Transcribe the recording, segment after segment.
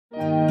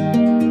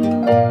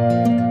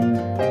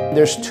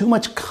There's too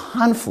much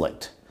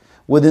conflict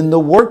within the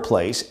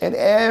workplace, and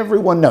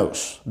everyone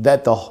knows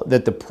that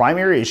the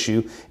primary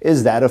issue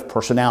is that of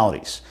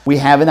personalities. We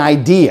have an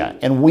idea,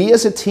 and we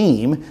as a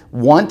team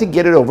want to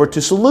get it over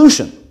to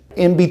solution.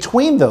 In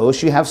between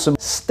those, you have some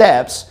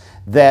steps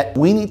that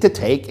we need to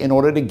take in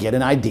order to get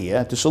an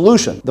idea to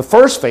solution. The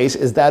first phase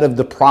is that of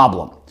the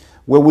problem,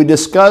 where we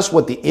discuss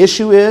what the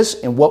issue is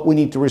and what we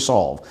need to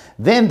resolve.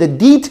 Then the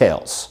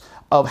details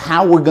of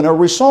how we're going to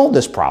resolve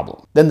this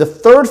problem. Then the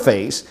third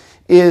phase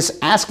is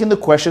asking the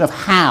question of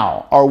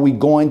how are we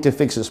going to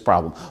fix this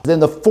problem. Then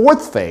the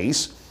fourth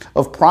phase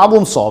of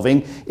problem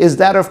solving is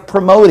that of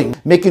promoting,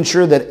 making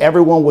sure that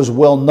everyone was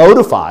well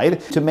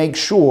notified to make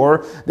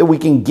sure that we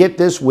can get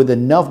this with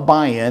enough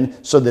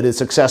buy-in so that it's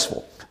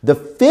successful. The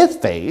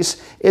fifth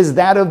phase is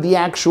that of the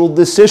actual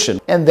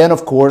decision, and then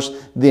of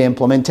course the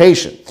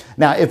implementation.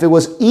 Now, if it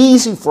was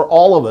easy for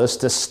all of us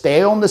to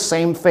stay on the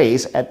same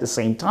phase at the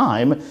same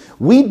time,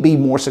 we'd be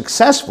more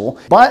successful.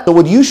 But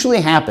what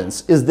usually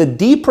happens is the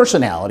D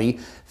personality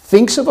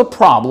thinks of a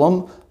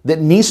problem that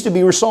needs to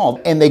be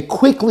resolved, and they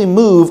quickly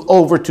move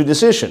over to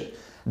decision.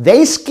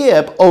 They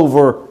skip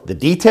over the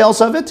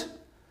details of it,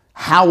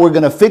 how we're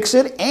going to fix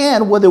it,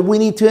 and whether we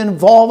need to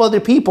involve other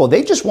people.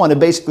 They just want to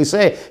basically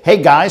say,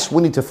 hey guys,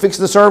 we need to fix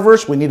the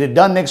servers, we need it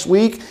done next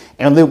week,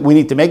 and then we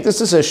need to make this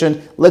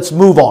decision, let's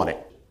move on it.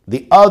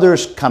 The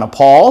others kind of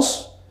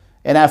pause,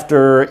 and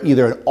after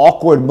either an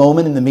awkward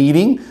moment in the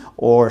meeting,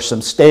 or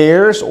some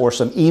stares, or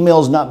some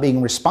emails not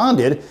being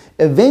responded,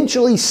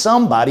 eventually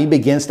somebody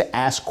begins to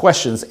ask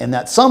questions, and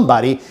that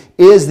somebody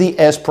is the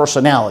S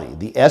personality.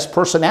 The S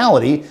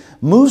personality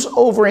moves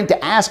over into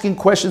asking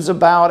questions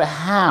about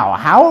how.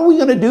 How are we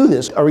going to do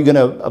this? Are we going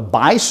to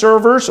buy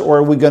servers, or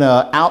are we going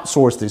to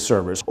outsource these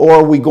servers? Or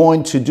are we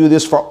going to do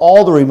this for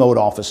all the remote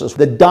offices?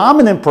 The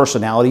dominant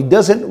personality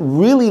doesn't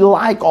really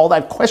like all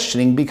that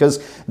questioning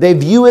because they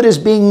view it as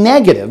being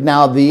negative.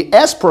 Now, the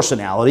S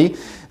personality,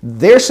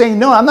 they're saying,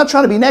 no, I'm not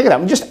trying to be negative.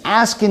 I'm just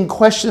asking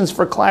questions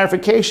for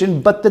clarification.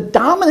 But the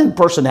dominant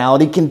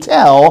personality can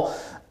tell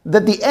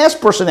that the S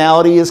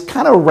personality is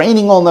kind of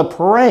raining on the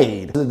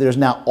parade. There's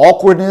now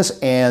awkwardness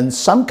and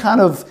some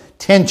kind of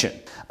tension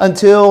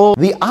until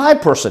the I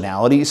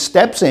personality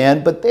steps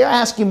in, but they're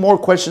asking more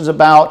questions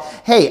about,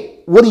 hey,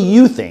 what do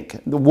you think?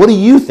 What do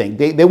you think?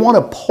 They want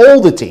to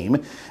poll the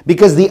team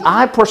because the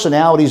I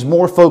personality is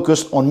more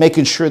focused on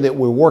making sure that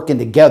we're working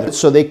together.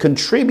 So they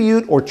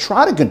contribute or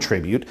try to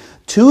contribute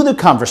to the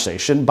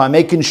conversation by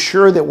making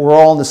sure that we're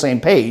all on the same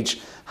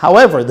page.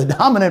 However, the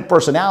dominant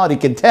personality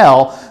can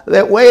tell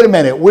that, wait a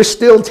minute, we're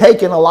still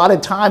taking a lot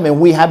of time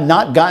and we have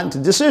not gotten to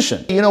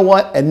decision. You know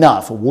what?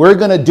 Enough. We're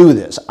going to do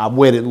this. I've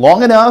waited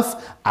long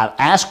enough. I've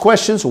asked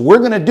questions. We're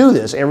going to do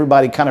this.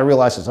 Everybody kind of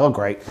realizes, oh,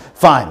 great,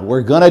 fine,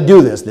 we're going to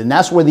do this. Then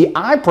that's where the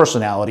I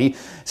personality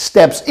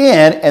steps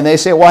in and they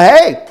say, well,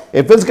 hey,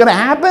 if it's going to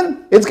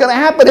happen, it's going to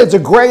happen. It's a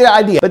great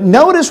idea. But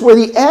notice where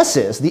the S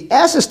is. The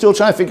S is still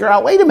trying to figure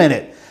out, wait a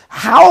minute,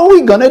 how are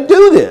we going to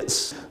do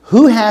this?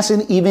 Who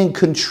hasn't even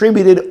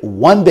contributed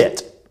one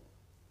bit?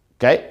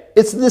 Okay,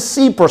 it's the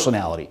C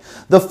personality.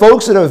 The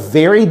folks that are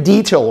very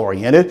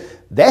detail-oriented,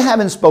 they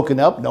haven't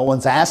spoken up. No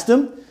one's asked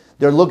them.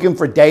 They're looking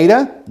for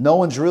data. No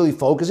one's really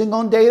focusing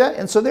on data.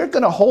 And so they're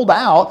going to hold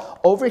out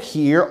over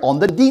here on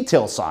the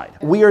detail side.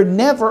 We are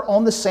never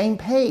on the same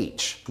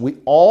page. We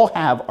all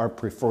have our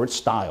preferred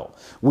style.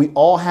 We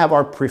all have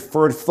our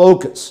preferred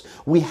focus.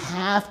 We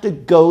have to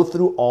go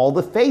through all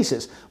the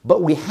phases,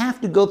 but we have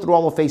to go through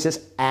all the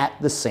phases at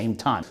the same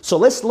time. So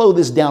let's slow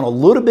this down a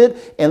little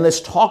bit and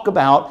let's talk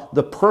about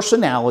the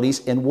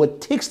personalities and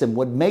what ticks them,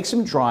 what makes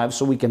them drive,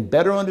 so we can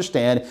better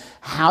understand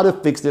how to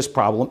fix this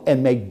problem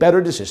and make better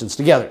decisions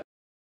together.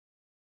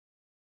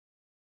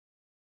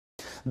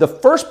 The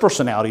first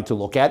personality to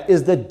look at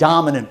is the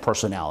dominant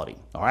personality,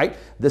 all right?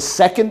 The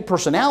second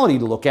personality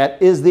to look at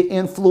is the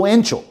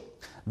influential.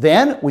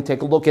 Then we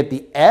take a look at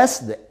the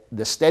S,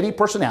 the steady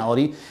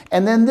personality,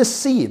 and then the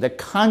C, the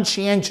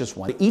conscientious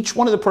one. Each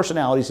one of the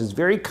personalities is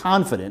very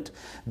confident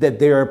that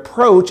their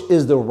approach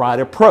is the right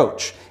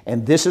approach,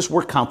 and this is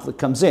where conflict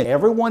comes in.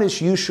 Everyone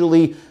is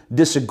usually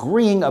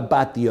disagreeing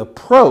about the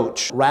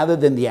approach rather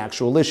than the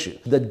actual issue.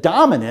 The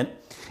dominant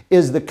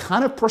is the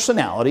kind of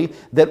personality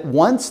that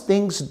wants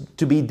things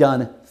to be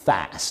done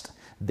fast.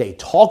 They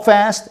talk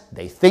fast,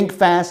 they think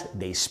fast,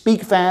 they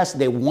speak fast,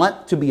 they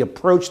want to be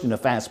approached in a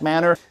fast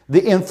manner.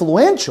 The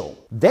influential,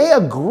 they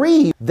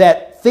agree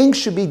that things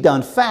should be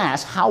done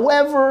fast.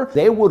 However,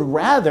 they would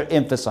rather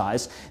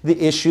emphasize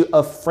the issue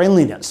of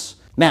friendliness.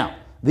 Now,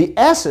 the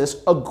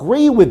S's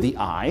agree with the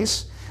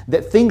I's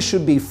that things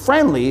should be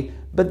friendly,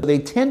 but they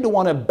tend to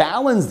want to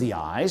balance the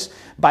I's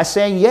by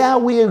saying, yeah,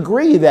 we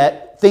agree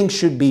that things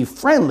should be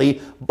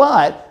friendly,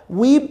 but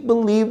we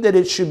believe that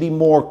it should be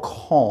more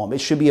calm. It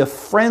should be a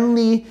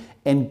friendly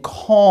and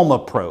calm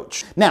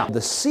approach. Now,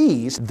 the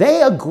C's,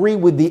 they agree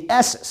with the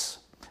S's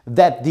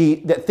that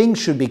things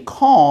should be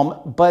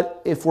calm,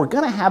 but if we're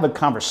going to have a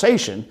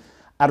conversation,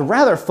 I'd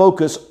rather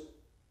focus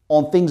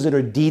on things that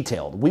are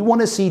detailed. We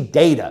want to see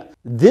data.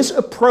 This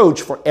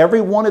approach for every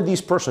one of these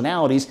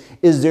personalities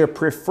is their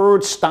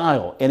preferred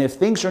style. And if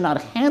things are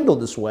not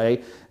handled this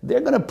way, they're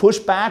going to push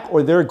back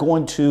or they're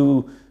going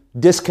to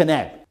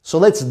disconnect. So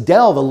let's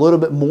delve a little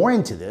bit more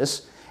into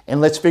this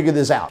and let's figure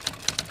this out.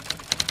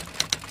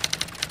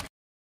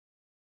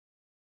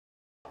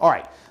 All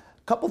right,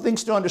 a couple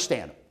things to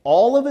understand.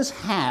 All of us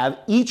have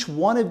each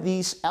one of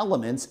these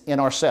elements in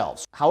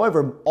ourselves.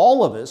 However,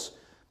 all of us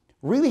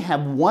really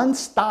have one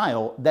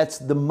style that's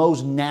the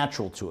most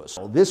natural to us.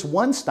 This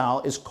one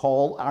style is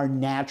called our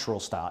natural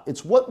style.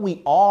 It's what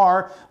we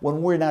are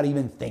when we're not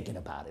even thinking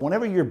about it.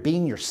 Whenever you're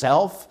being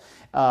yourself,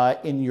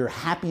 in your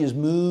happiest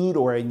mood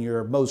or in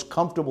your most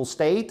comfortable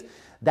state,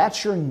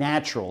 that's your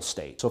natural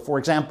state. So for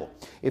example,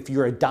 if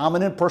you're a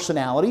dominant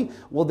personality,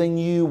 well then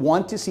you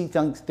want to see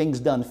things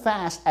done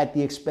fast at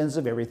the expense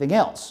of everything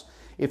else.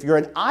 If you're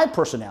an I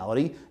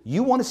personality,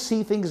 you want to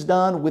see things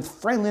done with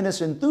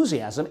friendliness and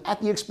enthusiasm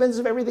at the expense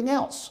of everything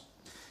else.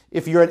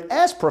 If you're an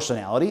S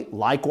personality,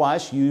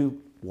 likewise,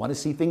 you want to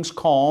see things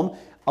calm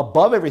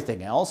above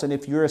everything else. And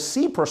if you're a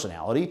C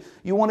personality,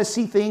 you want to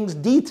see things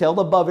detailed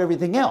above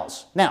everything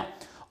else. Now,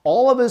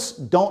 all of us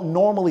don't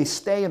normally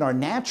stay in our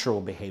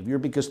natural behavior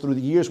because through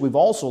the years we've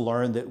also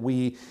learned that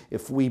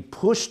if we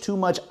push too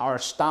much our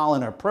style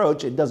and our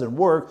approach, it doesn't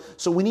work.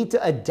 So we need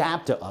to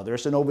adapt to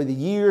others. And over the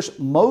years,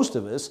 most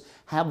of us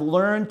have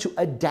learned to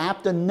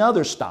adapt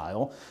another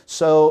style.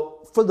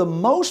 So for the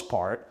most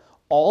part,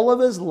 all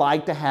of us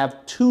like to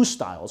have two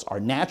styles, our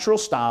natural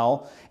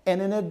style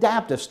and an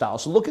adaptive style.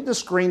 So look at the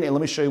screen and let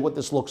me show you what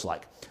this looks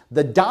like.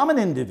 The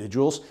dominant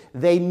individuals,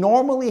 they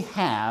normally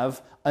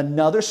have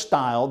another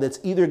style that's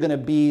either going to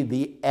be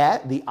the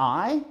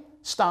I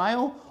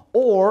style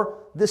or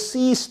the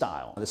C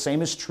style. The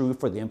same is true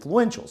for the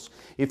influentials.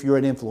 If you're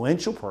an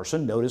influential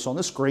person, notice on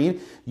the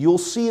screen, you'll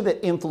see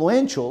that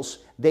influentials,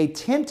 they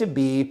tend to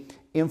be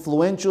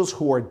influentials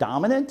who are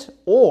dominant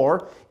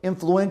or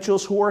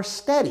influentials who are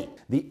steady.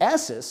 The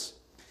S's,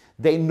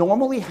 they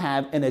normally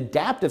have an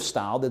adaptive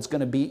style that's going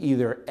to be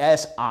either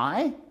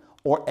SI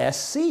or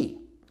SC.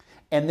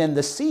 And then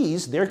the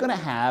C's, they're going to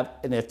have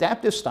an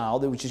adaptive style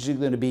which is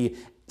going to be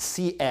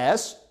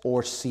CS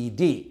or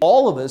CD.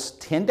 All of us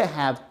tend to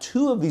have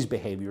two of these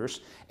behaviors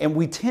and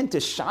we tend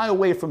to shy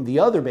away from the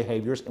other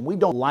behaviors and we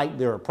don't like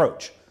their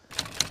approach.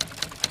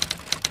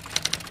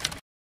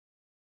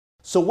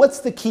 So what's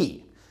the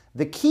key?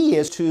 The key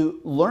is to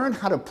learn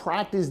how to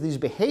practice these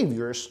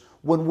behaviors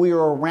when we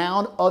are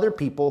around other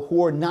people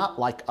who are not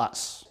like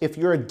us. If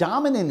you're a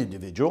dominant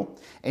individual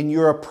and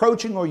you're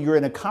approaching or you're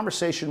in a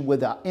conversation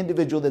with an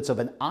individual that's of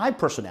an I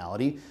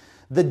personality,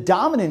 the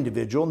dominant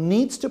individual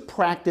needs to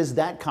practice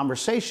that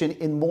conversation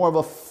in more of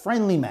a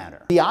friendly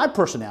manner. The I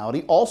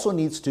personality also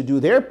needs to do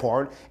their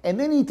part and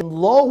they need to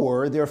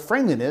lower their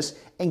friendliness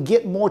and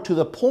get more to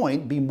the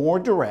point, be more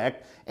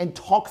direct, and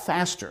talk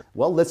faster.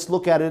 Well, let's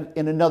look at it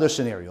in another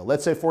scenario.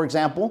 Let's say, for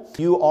example,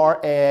 you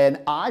are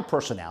an I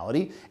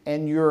personality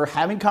and you're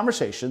having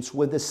conversations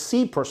with a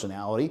C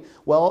personality.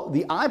 Well,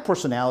 the I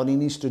personality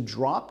needs to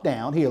drop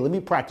down. Here, let me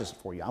practice it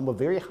for you. I'm a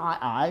very high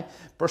I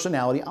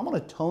personality. I'm going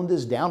to tone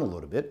this down a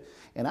little bit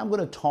and I'm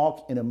going to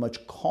talk in a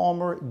much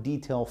calmer,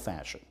 detailed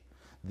fashion.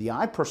 The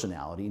I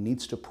personality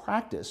needs to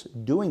practice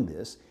doing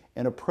this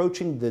and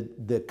approaching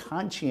the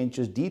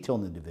conscientious,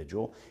 detailed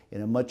individual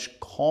in a much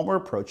calmer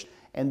approach.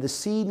 And the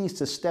C needs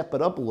to step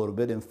it up a little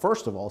bit and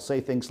first of all say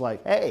things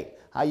like, hey,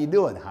 how you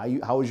doing?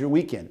 How was your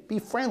weekend? Be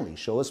friendly,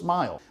 show a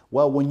smile.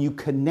 Well, when you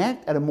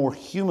connect at a more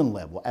human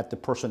level, at the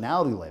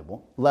personality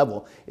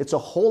level, it's a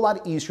whole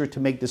lot easier to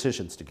make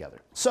decisions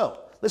together. So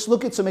let's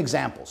look at some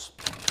examples.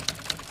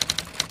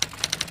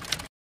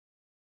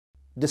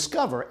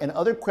 Discover and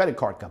other credit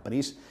card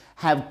companies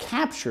have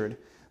captured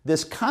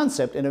this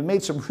concept and have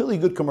made some really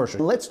good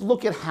commercials. Let's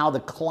look at how the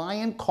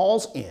client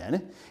calls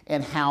in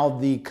and how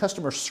the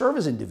customer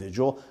service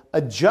individual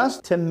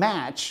adjusts to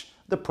match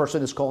the person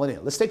that's calling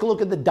in. Let's take a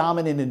look at the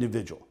dominant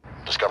individual.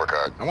 Discover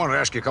card. I wanted to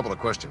ask you a couple of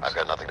questions. I've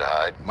got nothing to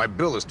hide. My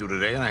bill is due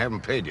today and I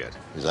haven't paid yet.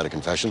 Is that a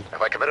confession?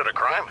 Have I committed a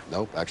crime?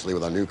 Nope. Actually,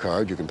 with our new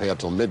card, you can pay up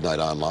till midnight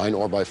online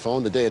or by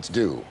phone the day it's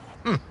due.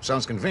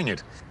 Sounds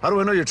convenient. How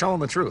do I know you're telling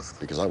the truth?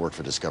 Because I work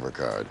for Discover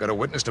Card. Got a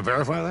witness to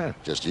verify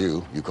that? Just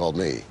you. You called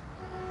me.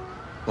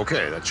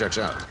 Okay, that checks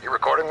out. You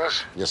recording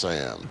this? Yes, I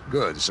am.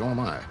 Good, so am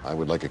I. I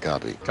would like a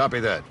copy. Copy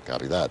that.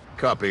 Copy that.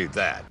 Copy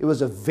that. It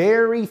was a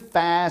very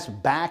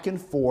fast back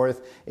and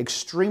forth,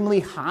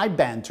 extremely high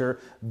banter,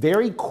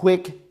 very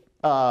quick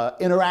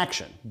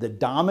interaction. The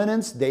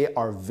dominants, they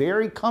are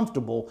very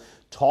comfortable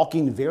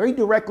talking very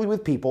directly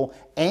with people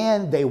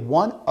and they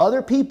want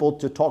other people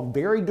to talk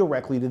very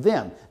directly to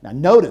them. Now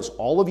notice,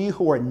 all of you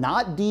who are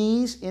not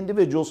D's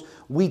individuals,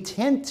 we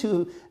tend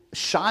to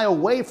shy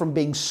away from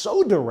being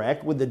so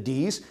direct with the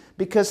D's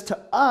because to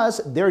us,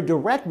 their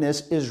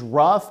directness is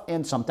rough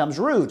and sometimes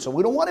rude. So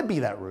we don't want to be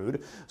that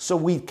rude. So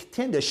we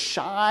tend to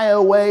shy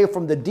away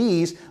from the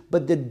D's,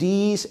 but the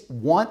D's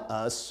want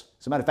us,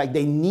 as a matter of fact,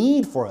 they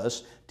need for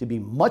us to be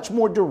much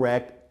more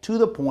direct to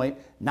the point,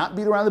 not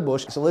beat around the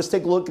bush. So let's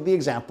take a look at the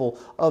example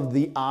of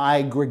the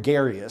I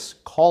gregarious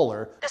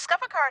caller.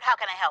 Discover Card, how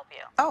can I help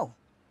you?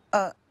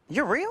 Oh,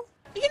 you're real?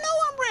 You know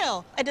I'm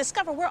real. At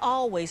Discover, we're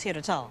always here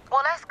to talk. Well,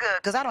 that's good,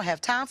 because I don't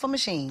have time for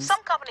machines.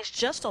 Some companies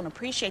just don't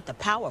appreciate the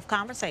power of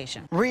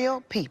conversation.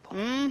 Real people.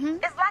 Mm-hmm.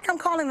 It's like I'm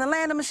calling the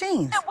land of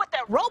machines. And with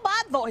their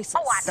robot voices.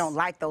 Oh, I don't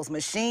like those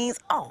machines.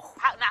 Oh.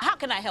 How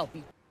can I help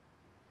you?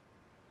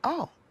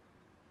 Oh.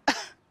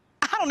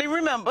 I don't even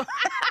remember.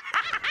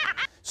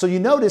 So you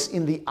notice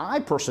in the I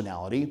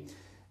personality,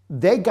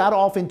 they got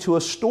off into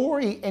a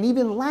story and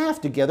even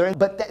laughed together,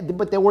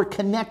 but they were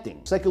connecting.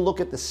 So take a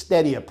look at the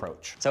steady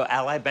approach. So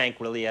Ally Bank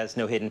really has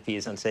no hidden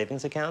fees on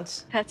savings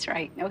accounts? That's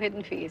right, no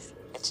hidden fees.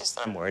 It's just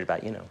that I'm worried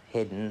about,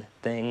 hidden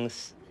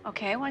things.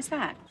 Okay, why's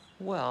that?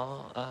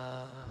 Well,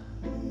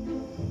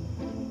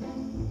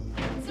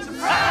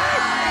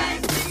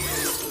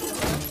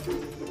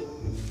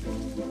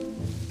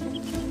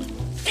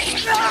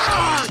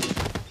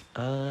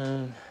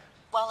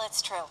 Well,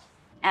 it's true.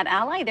 At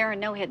Ally, there are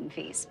no hidden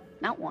fees.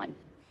 Not one.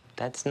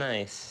 that's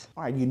nice.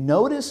 All right, you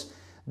notice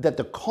that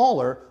the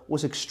caller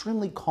was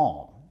extremely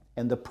calm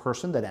and the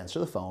person that answered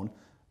the phone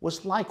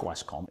was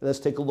likewise calm. Let's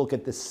take a look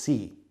at the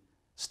C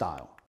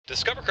style.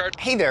 Discover Card.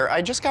 Hey there,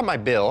 I just got my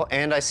bill,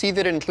 and I see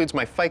that it includes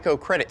my FICO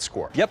credit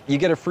score. Yep, you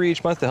get a free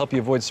each month to help you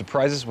avoid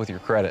surprises with your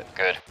credit.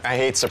 Good. I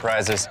hate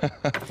surprises.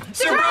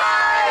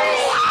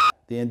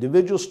 The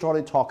individual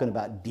started talking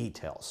about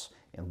details.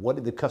 And what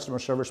did the customer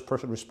service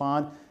person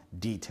respond?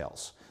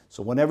 Details.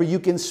 So whenever you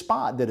can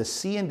spot that a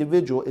C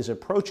individual is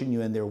approaching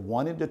you and they're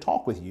wanting to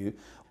talk with you,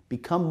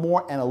 become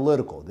more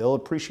analytical. They'll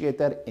appreciate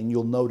that, and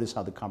you'll notice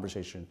how the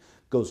conversation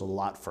goes a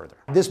lot further.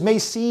 This may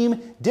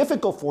seem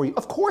difficult for you.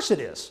 Of course it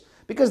is,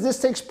 because this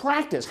takes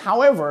practice.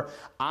 However,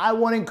 I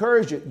want to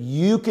encourage you,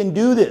 you can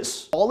do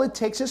this. All it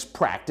takes is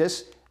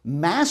practice,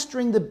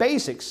 mastering the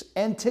basics,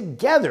 and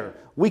together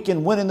we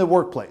can win in the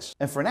workplace.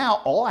 And for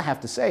now, all I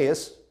have to say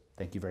is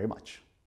thank you very much.